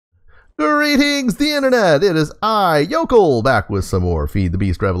Greetings, the internet! It is I, Yokel, back with some more Feed the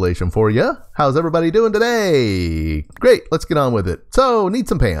Beast revelation for you. How's everybody doing today? Great, let's get on with it. So, need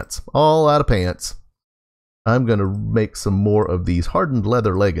some pants. All out of pants. I'm going to make some more of these hardened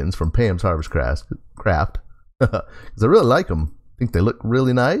leather leggings from Pam's Harvest Craft. Because I really like them. I think they look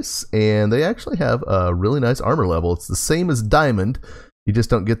really nice, and they actually have a really nice armor level. It's the same as diamond. You just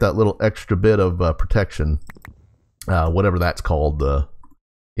don't get that little extra bit of protection. Whatever that's called.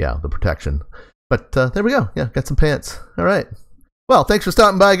 Yeah, the protection. But there we go. Yeah, got some pants. All right. Well, thanks for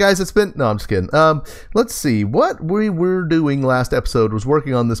stopping by, guys. It's been... No, I'm just kidding. Let's see. What we were doing last episode was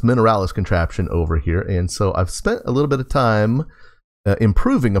working on this Mineralis contraption over here. And so I've spent a little bit of time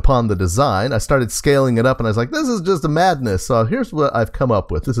improving upon the design. I started scaling it up, and I was like, this is just a madness. So here's what I've come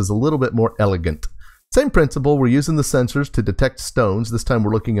up with. This is a little bit more elegant. Same principle. We're using the sensors to detect stones. This time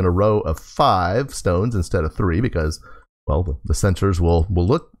we're looking at a row of 5 stones instead of 3 because... well, the sensors will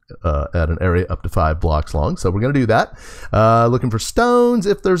look at an area up to 5 blocks long. So we're going to do that. Looking for stones.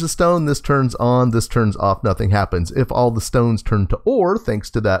 If there's a stone, this turns on, this turns off, nothing happens. If all the stones turn to ore,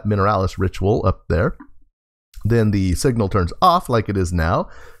 thanks to that Mineralis ritual up there, then the signal turns off like it is now,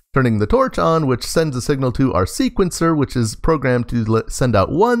 turning the torch on, which sends a signal to our sequencer, which is programmed to send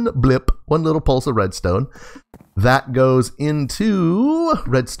out one blip, one little pulse of redstone. That goes into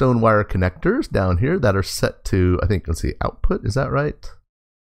redstone wire connectors down here that are set to, I think, let's see, output. Is that right?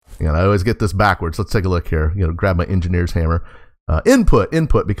 Hang on, I always get this backwards. Let's take a look here. You know, grab my engineer's hammer.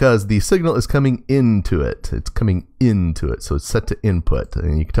 Input, because the signal is coming into it. It's coming into it, so it's set to input,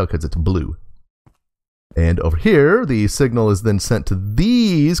 and you can tell because it's blue. And over here, the signal is then sent to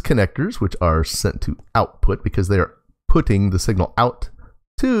these connectors, which are sent to output because they are putting the signal out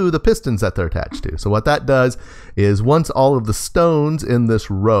to the pistons that they're attached to. So what that does is once all of the stones in this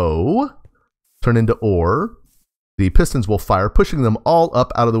row turn into ore, the pistons will fire, pushing them all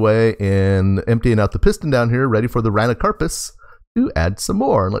up out of the way and emptying out the piston down here, ready for the Rhinocarpus to add some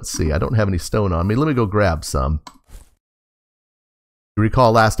more. And let's see, I don't have any stone on me. Let me go grab some. You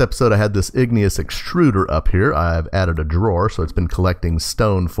recall last episode I had this igneous extruder up here. I've added a drawer, so it's been collecting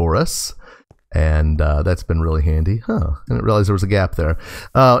stone for us. And that's been really handy. Huh, I didn't realize there was a gap there.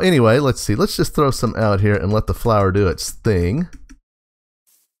 Anyway, let's see. Let's just throw some out here and let the flower do its thing.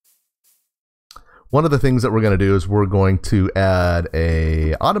 One of the things that we're going to do is we're going to add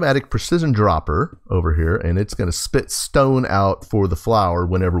a automatic precision dropper over here, and it's going to spit stone out for the flower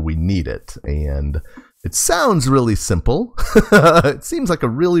whenever we need it. And it sounds really simple. It seems like a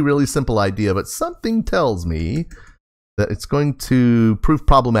really, really simple idea, but something tells me that it's going to prove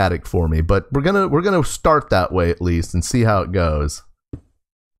problematic for me, but we're gonna start that way at least and see how it goes.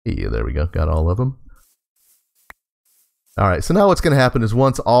 Yeah, there we go, got all of them. All right, so now what's going to happen is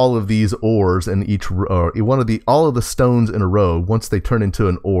once all of these ores in each all of the stones in a row, once they turn into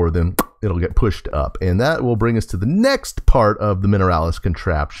an ore, then it'll get pushed up, and that will bring us to the next part of the Mineralis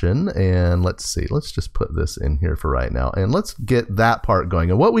contraption. And let's see, let's just put this in here for right now, and let's get that part going.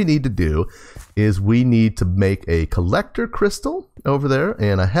 And what we need to do is we need to make a collector crystal over there,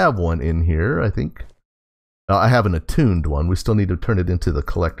 and I have one in here, I think. I have an attuned one. We still need to turn it into the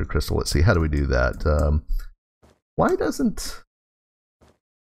collector crystal. Let's see, how do we do that? Why doesn't... I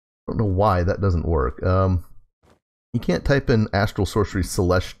don't know why that doesn't work. You can't type in Astral Sorcery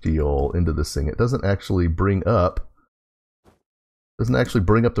Celestial into this thing. It doesn't actually bring up...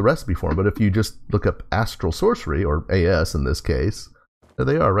 the recipe for them. But if you just look up Astral Sorcery, or AS in this case, there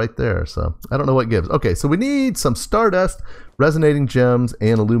they are right there. So I don't know what gives. Okay, so we need some stardust, resonating gems,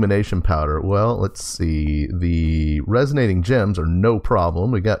 and illumination powder. Well, let's see. The resonating gems are no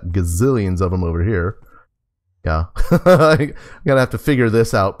problem. We got gazillions of them over here. Yeah, I'm gonna have to figure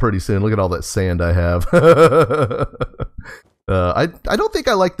this out pretty soon. Look at all that sand I have. I don't think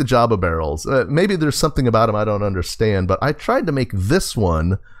I like the Java barrels. Maybe there's something about them I don't understand, but I tried to make this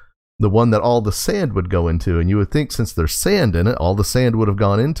one the one that all the sand would go into, and you would think since there's sand in it, all the sand would have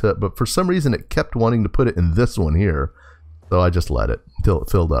gone into it, but for some reason it kept wanting to put it in this one here. So I just let it until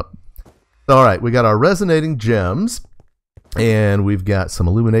it filled up. All right, we got our resonating gems, and we've got some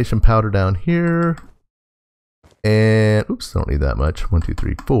illumination powder down here. And, oops, don't need that much. 1, 2,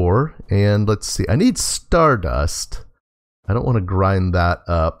 3, 4. And let's see. I need stardust. I don't want to grind that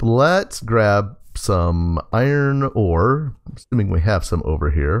up. Let's grab some iron ore. Assuming we have some over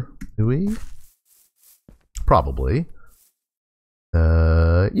here. Do we? Probably.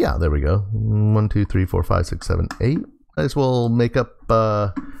 Yeah, there we go. 1, 2, 3, 4, 5, 6, 7, 8. Might as well make up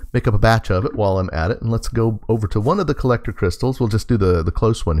a batch of it while I'm at it. And let's go over to one of the collector crystals. We'll just do the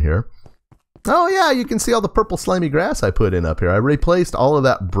close one here. Oh yeah, you can see all the purple slimy grass I put in up here. I replaced all of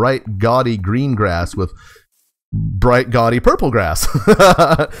that bright, gaudy green grass with bright, gaudy purple grass.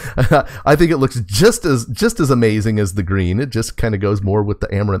 I think it looks just as amazing as the green. It just kind of goes more with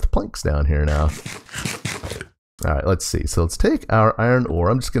the amaranth planks down here now. All right, let's see. So let's take our iron ore.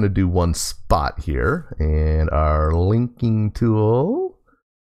 I'm just going to do one spot here, and our linking tool.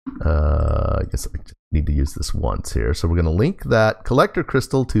 I guess I just need to use this once here. So we're going to link that collector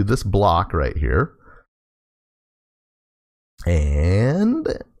crystal to this block right here. And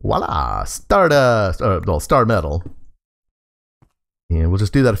voila, stardust, well, star metal. And we'll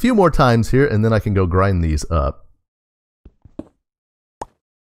just do that a few more times here, and then I can go grind these up.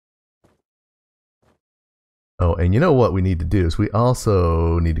 Oh, and you know what we need to do is we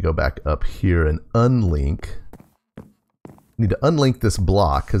also need to go back up here and unlink. We need to unlink this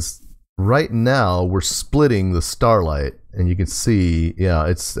block, because right now we're splitting the starlight, and you can see, yeah,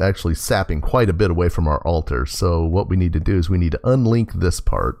 it's actually sapping quite a bit away from our altar. So what we need to do is we need to unlink this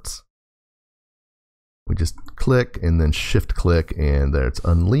part. We just click and then shift click, and there, it's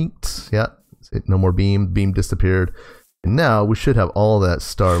unlinked. Yeah, no more beam. Beam disappeared. And now we should have all that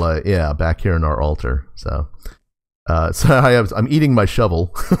starlight, yeah, back here in our altar. So I'm eating my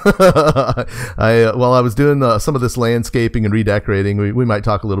shovel. While I was doing some of this landscaping and redecorating, we might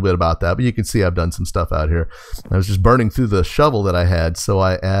talk a little bit about that, but you can see I've done some stuff out here. I was just burning through the shovel that I had, so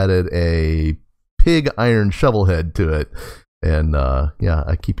I added a pig iron shovel head to it. And yeah,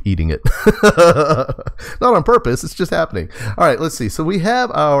 I keep eating it. Not on purpose, it's just happening. All right, let's see. So we have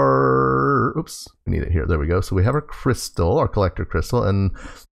our, oops, we need it here. There we go. So we have our crystal, our collector crystal, and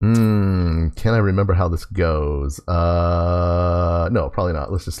can I remember how this goes? No, probably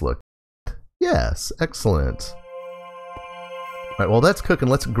not. Let's just look. Yes, excellent. All right, while that's cooking,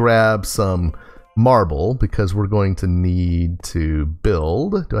 let's grab some marble, because we're going to need to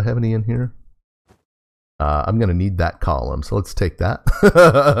build. Do I have any in here? I'm going to need that column, so let's take that.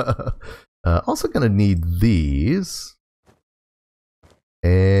 Also going to need these.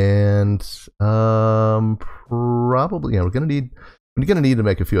 And probably, yeah, we're going to need to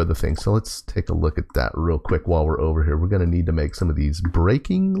make a few other things. So let's take a look at that real quick while we're over here. We're going to need to make some of these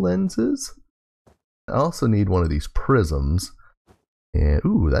braking lenses. I also need one of these prisms. And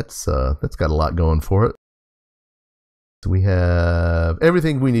ooh, that's got a lot going for it. So we have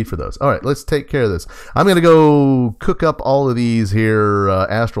everything we need for those. All right, let's take care of this. I'm going to go cook up all of these here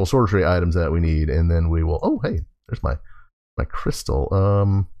Astral Sorcery items that we need, and then we will... Oh, hey, there's my crystal.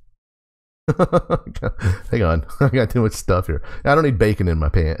 Hang on, I got too much stuff here. I don't need bacon in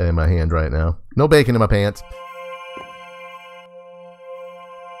my hand right now. No bacon in my pants.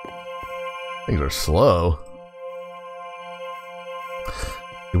 Things are slow.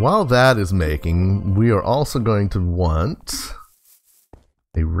 While that is making, we are also going to want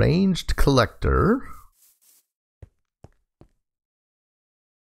a ranged collector.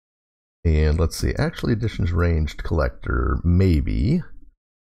 And let's see, actually additions ranged collector, maybe.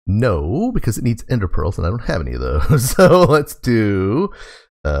 No, because it needs ender pearls and I don't have any of those. So let's do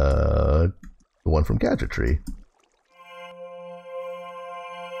the one from Gadgetry.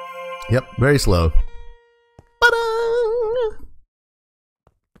 Yep, very slow.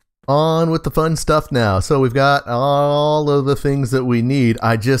 On with the fun stuff now. So we've got all of the things that we need.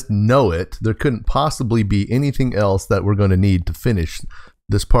 I just know it. There couldn't possibly be anything else that we're going to need to finish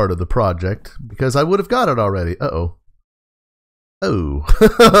this part of the project, because I would have got it already. Uh-oh. Oh.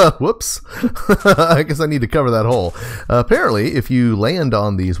 Whoops. I guess I need to cover that hole. Apparently, if you land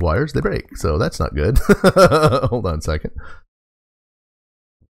on these wires, they break. So that's not good. Hold on a second.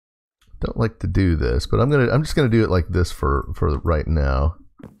 Don't like to do this, but I'm just gonna do it like this for right now.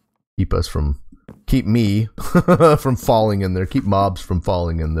 Keep me from falling in there. Keep mobs from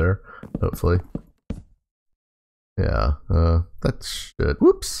falling in there, hopefully. Yeah, that should,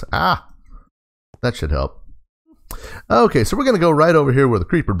 whoops, that should help. Okay, so we're going to go right over here where the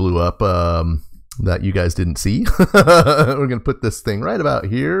creeper blew up, that you guys didn't see. We're going to put this thing right about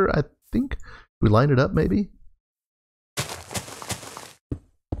here, I think. We line it up, maybe?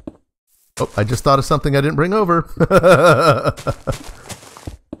 Oh, I just thought of something I didn't bring over.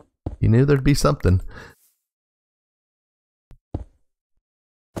 You knew there'd be something.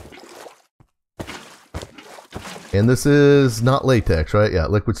 And this is not latex, right? Yeah,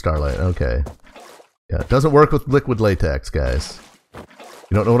 liquid starlight. Okay. Yeah, it doesn't work with liquid latex, guys. You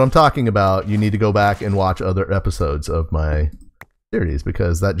don't know what I'm talking about, you need to go back and watch other episodes of my series,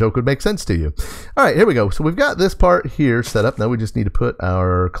 because that joke would make sense to you. All right, here we go. So we've got this part here set up. Now we just need to put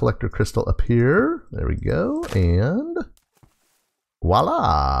our collector crystal up here. There we go. And...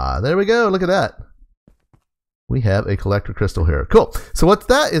 voila! There we go. Look at that. We have a collector crystal here. Cool. So what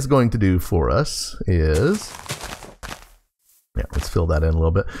that is going to do for us is Yeah, let's fill that in a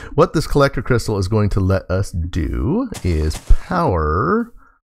little bit. What this collector crystal is going to let us do is power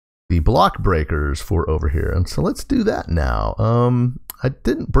the block breakers for over here. And so let's do that now. I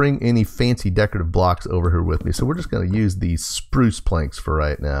didn't bring any fancy decorative blocks over here with me, so we're just going to use these spruce planks for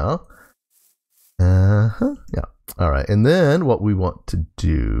right now. Yeah. All right, and then what we want to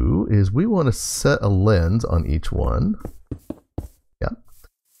do is we want to set a lens on each one. Yeah.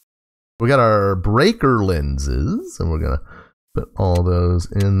 We got our breaker lenses, and we're going to put all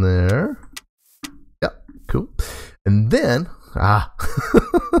those in there. Yep, cool. And then,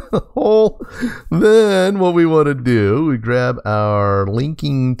 then what we want to do, we grab our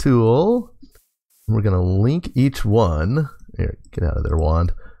linking tool. And we're going to link each one. Here, get out of there,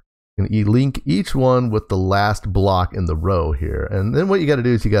 wand. We're going to link each one with the last block in the row here. And then what you got to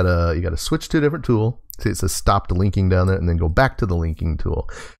do is you got to switch to a different tool. See, it says stop the linking down there, and then go back to the linking tool.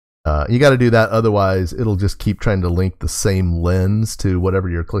 You got to do that, otherwise it'll just keep trying to link the same lens to whatever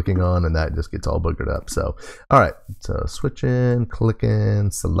you're clicking on, and that just gets all boogered up. So, all right, so switch in, click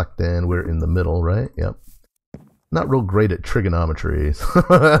in, select in. We're in the middle, right? Yep. Not real great at trigonometry.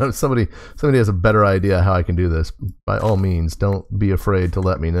 somebody has a better idea how I can do this. By all means, don't be afraid to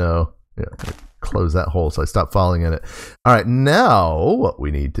let me know. Yeah, close that hole so I stop falling in it. All right, now what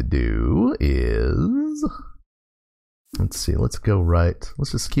we need to do is, let's see, let's go right.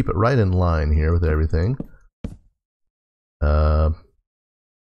 Let's just keep it right in line here with everything. See,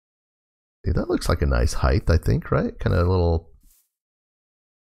 that looks like a nice height, I think, right? Kind of a little,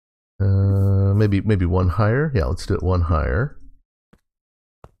 maybe one higher. Yeah, let's do it one higher.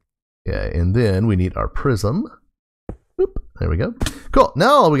 Yeah, and then we need our prism. Oop, there we go. Cool.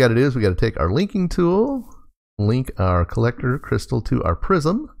 Now all we got to do is we got to take our linking tool, link our collector crystal to our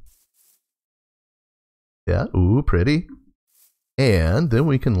prism. Yeah, ooh, pretty. And then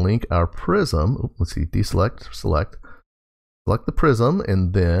we can link our prism. Ooh, let's see, deselect, select the prism,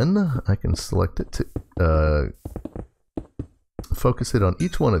 and then I can select it to focus it on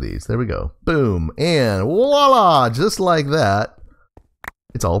each one of these. There we go. Boom. And voila, just like that,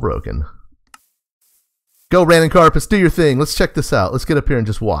 it's all broken. Go, Brandon Carpus, do your thing. Let's check this out. Let's get up here and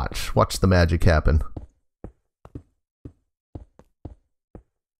just watch. Watch the magic happen.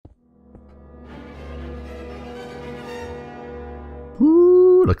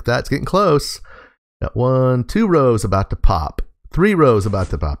 Ooh, look at that. It's getting close. Got 1, 2 rows about to pop. 3 rows about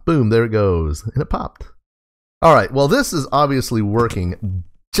to pop. Boom, there it goes. And it popped. All right, well, this is obviously working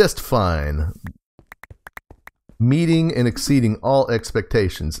just fine. Meeting and exceeding all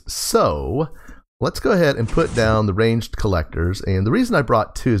expectations. So let's go ahead and put down the ranged collectors. And the reason I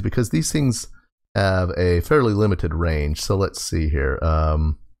brought 2 is because these things have a fairly limited range. So let's see here.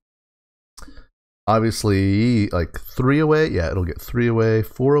 Obviously, like 3 away. Yeah, it'll get 3 away,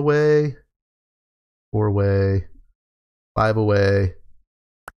 4 away, 4 away, 5 away.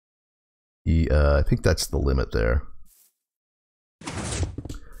 I think that's the limit there.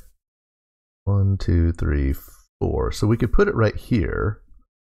 1, 2, 3, 4. So we could put it right here.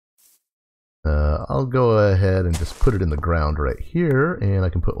 I'll go ahead and just put it in the ground right here, and I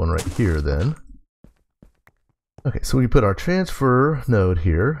can put one right here then. Okay, so we put our transfer node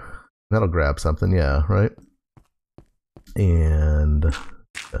here. That'll grab something, yeah, right? And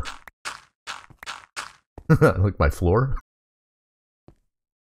like my floor.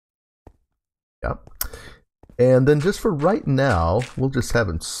 Yep. And then just for right now, we'll just have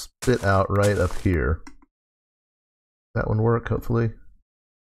it spit out right up here. That one work, hopefully?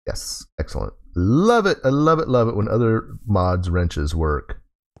 Yes, excellent. Love it, I love it when other mods wrenches work.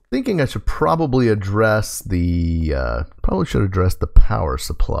 Thinking I should probably address the, address the power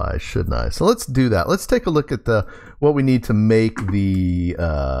supply, shouldn't I? So let's do that. Let's take a look at what we need to make the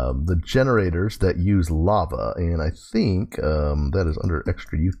generators that use lava. And I think that is under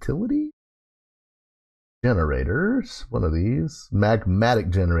extra utility. Generators, one of these.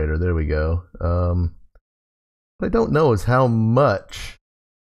 Magmatic generator, there we go. What I don't know is how much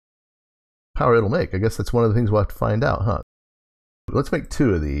power it'll make. I guess that's one of the things we'll have to find out, huh? Let's make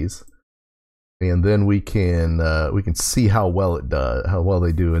 2 of these, and then we can see how well it does, how well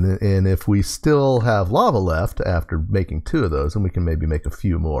they do, and if we still have lava left after making 2 of those, then we can maybe make a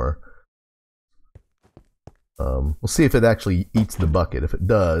few more. We'll see if it actually eats the bucket. If it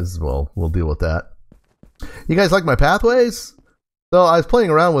does, well, we'll deal with that. You guys like my pathways? So I was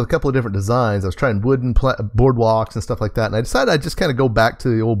playing around with a couple of different designs. I was trying wooden boardwalks and stuff like that, and I decided I'd just kind of go back to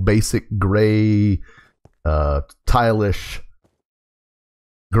the old basic gray, tile-ish,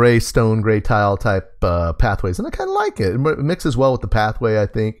 gray stone, gray tile type pathways, and I kind of like it. It mixes well with the pathway, I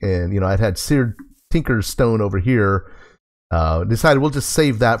think. And you know, I'd had seared Tinker's stone over here, Decided we'll just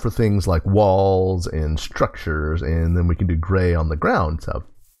save that for things like walls and structures, and then we can do gray on the ground. So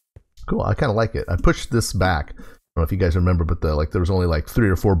cool, I kind of like it. I pushed this back. I don't know if you guys remember, but there was only like 3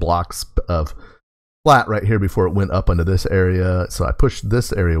 or 4 blocks of flat right here before it went up into this area. So I pushed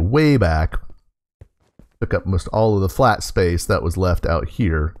this area way back, took up most all of the flat space that was left out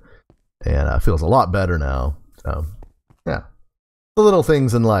here, and it feels a lot better now. So yeah, the little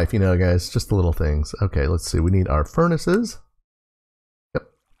things in life, you know, guys, just the little things. Okay, let's see. We need our furnaces. Yep.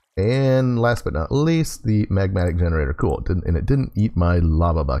 And last but not least, the magmatic generator. Cool. It didn't eat my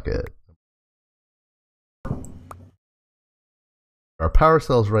lava bucket. Our power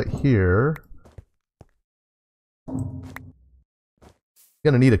cell's right here.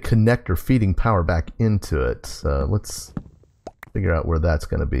 Gonna need a connector feeding power back into it. So let's figure out where that's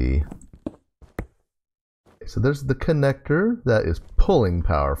gonna be. Okay, so there's the connector that is pulling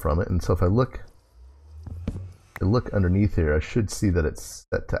power from it, and so if I look underneath here, I should see that it's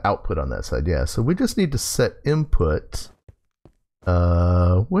set to output on that side. Yeah, so we just need to set input.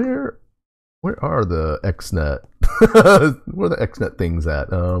 Where are the XNet? Where are the XNet things at?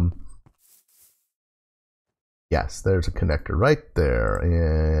 Yes, there's a connector right there,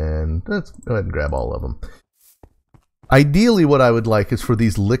 and let's go ahead and grab all of them. Ideally, what I would like is for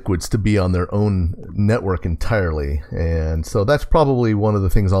these liquids to be on their own network entirely, and so that's probably one of the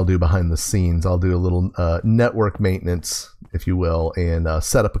things I'll do behind the scenes. I'll do a little network maintenance, if you will, and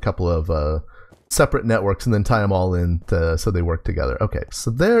set up a couple of separate networks and then tie them all in so they work together. Okay,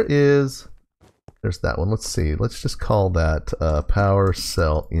 so there's that one. Let's see. Let's just call that power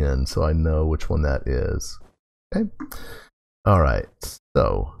cell in so I know which one that is. Okay. All right.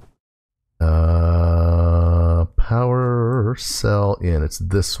 So, power cell in. It's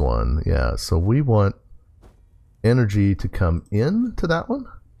this one. Yeah. So we want energy to come in to that one.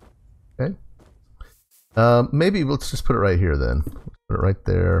 Okay. Maybe let's just put it right here then. Put it right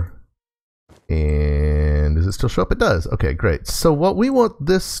there. And does it still show up? It does. Okay, great. So what we want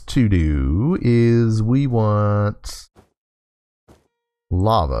this to do is we want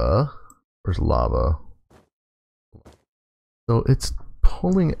lava. Where's lava? So it's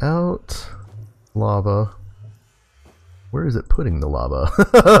pulling out lava. Where is it putting the lava?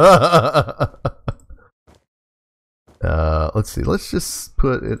 Let's see. Let's just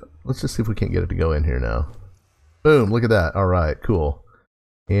put it. Let's just see if we can't get it to go in here now. Boom! Look at that. All right, cool.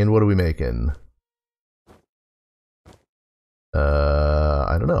 And what are we making?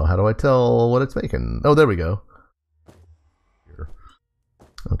 I don't know. How do I tell what it's making? Oh, there we go. Here.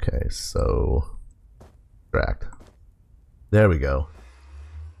 Okay, so extract. There we go.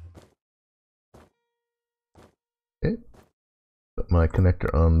 Okay. Put my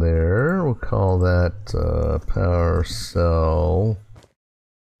connector on there. We'll call that power cell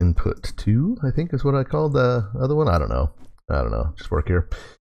input 2, I think is what I called the other one. I don't know. Just work here.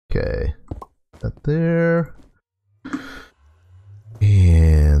 Okay. That there.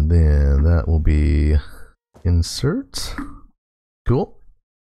 And then that will be insert. Cool.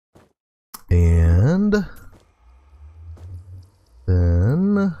 And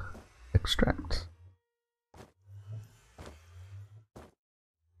then extract.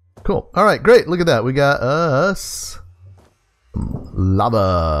 Cool. All right, great. Look at that. We got us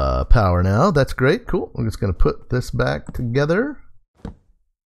lava power now. That's great. Cool. I'm just going to put this back together.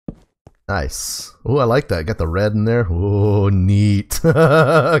 Nice. Oh, I like that. Got the red in there. Oh, neat.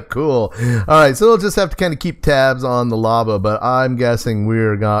 Cool. All right, so we'll just have to kind of keep tabs on the lava, but I'm guessing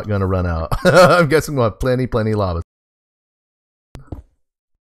we're not going to run out. I'm guessing we'll have plenty lava.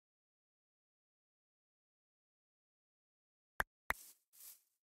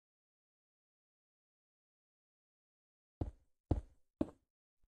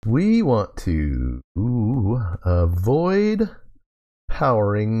 We want to avoid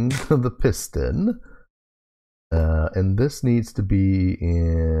powering the piston, and this needs to be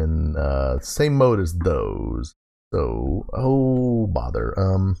in same mode as those. So, oh bother.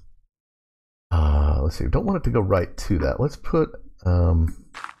 Let's see. We don't want it to go right to that. Let's put. I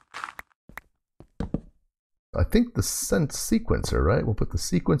think the sense sequencer, right? We'll put the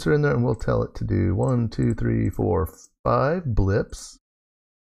sequencer in there, and we'll tell it to do 1, 2, 3, 4, 5 blips.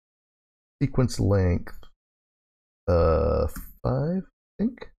 Sequence length 5, I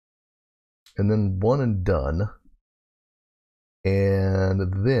think, and then 1 and done.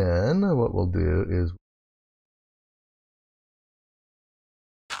 And then what we'll do is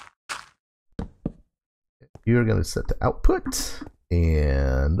you're going to set to output,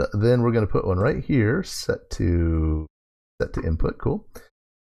 and then we're going to put one right here set to input. Cool.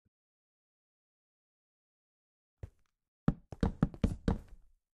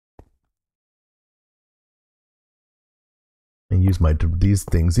 And use these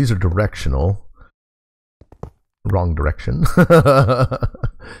things. These are directional. Wrong direction. I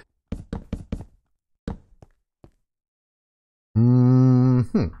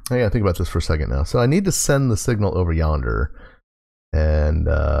gotta think about this for a second now. So I need to send the signal over yonder. And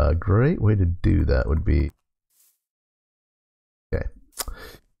a great way to do that would be... Okay.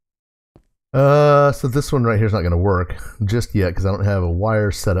 So this one right here is not going to work just yet because I don't have a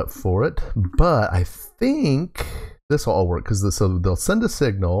wire set up for it. But I think this will all work because so they'll send a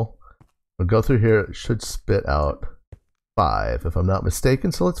signal. We'll go through here. It should spit out 5 if I'm not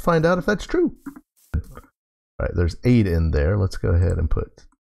mistaken. So let's find out if that's true. All right, there's 8 in there. Let's go ahead and put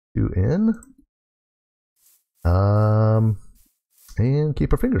 2 in. And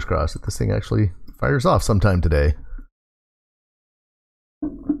keep our fingers crossed that this thing actually fires off sometime today.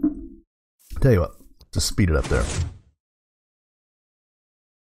 Tell you what, just speed it up there.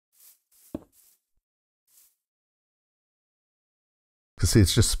 See,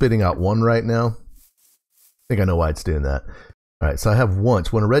 it's just spitting out 1 right now. I think I know why it's doing that. All right, so I have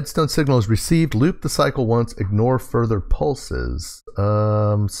once. When a redstone signal is received, loop the cycle once, ignore further pulses.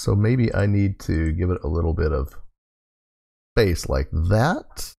 So maybe I need to give it a little bit of space like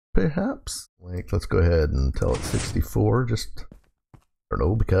that, perhaps. Like, let's go ahead and tell it 64. Just, I don't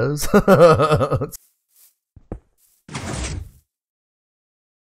know, because.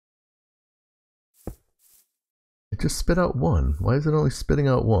 It just spit out 1. Why is it only spitting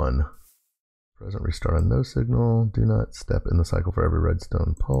out 1? Present restart on no signal. Do not step in the cycle for every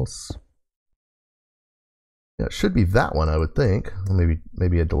redstone pulse. Yeah, it should be that one, I would think.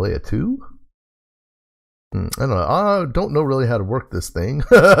 Maybe a delay of 2. I don't know. I don't know really how to work this thing.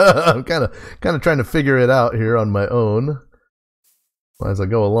 I'm kind of trying to figure it out here on my own as I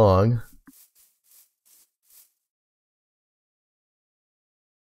go along.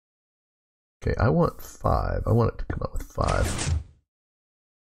 Okay, I want 5. I want it to come out with 5.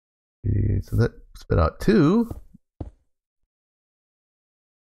 Okay, so that spit out 2.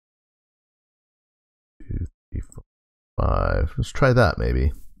 2, 3, 4, 5. Let's try that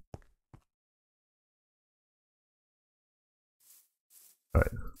maybe. All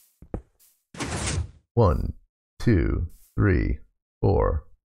right. 1, 2, 3, 4,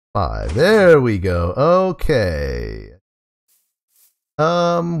 5. There we go. Okay.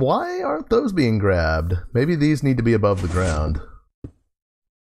 Why aren't those being grabbed? Maybe these need to be above the ground.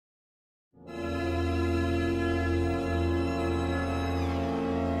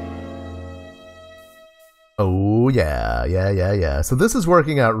 Oh yeah. So this is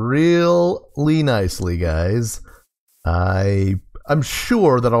working out really nicely, guys. I'm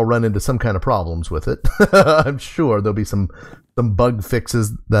sure that I'll run into some kind of problems with it. I'm sure there'll be some bug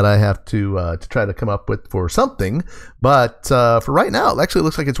fixes that I have to try to come up with for something. But for right now, it actually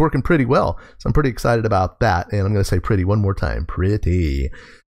looks like it's working pretty well. So I'm pretty excited about that. And I'm going to say pretty one more time. Pretty.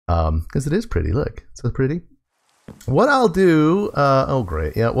 Because it is pretty. Look. It's so pretty. What I'll do... oh,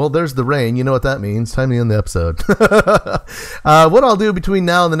 great. Yeah, well, there's the rain. You know what that means. Time to end the episode. What I'll do between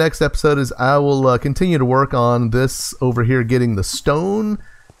now and the next episode is I will continue to work on this over here, getting the stone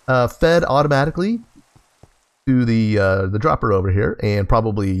fed automatically to the dropper over here, and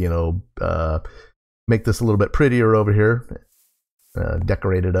probably, you know, make this a little bit prettier over here.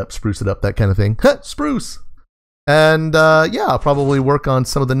 Decorate it up, spruce it up, that kind of thing. Spruce! And yeah, I'll probably work on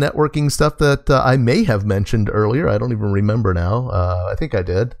some of the networking stuff that I may have mentioned earlier. I don't even remember now. I think I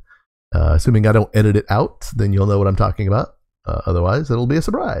did. Assuming I don't edit it out, then you'll know what I'm talking about. Otherwise, it'll be a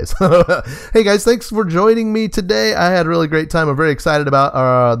surprise. Hey guys, thanks for joining me today. I had a really great time. I'm very excited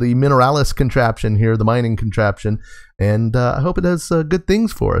about the Mineralis contraption here, the mining contraption. And I hope it does good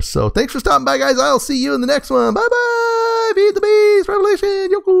things for us. So thanks for stopping by, guys. I'll see you in the next one. Bye-bye. Feed the beast.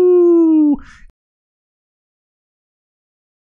 Revelation. Yoku.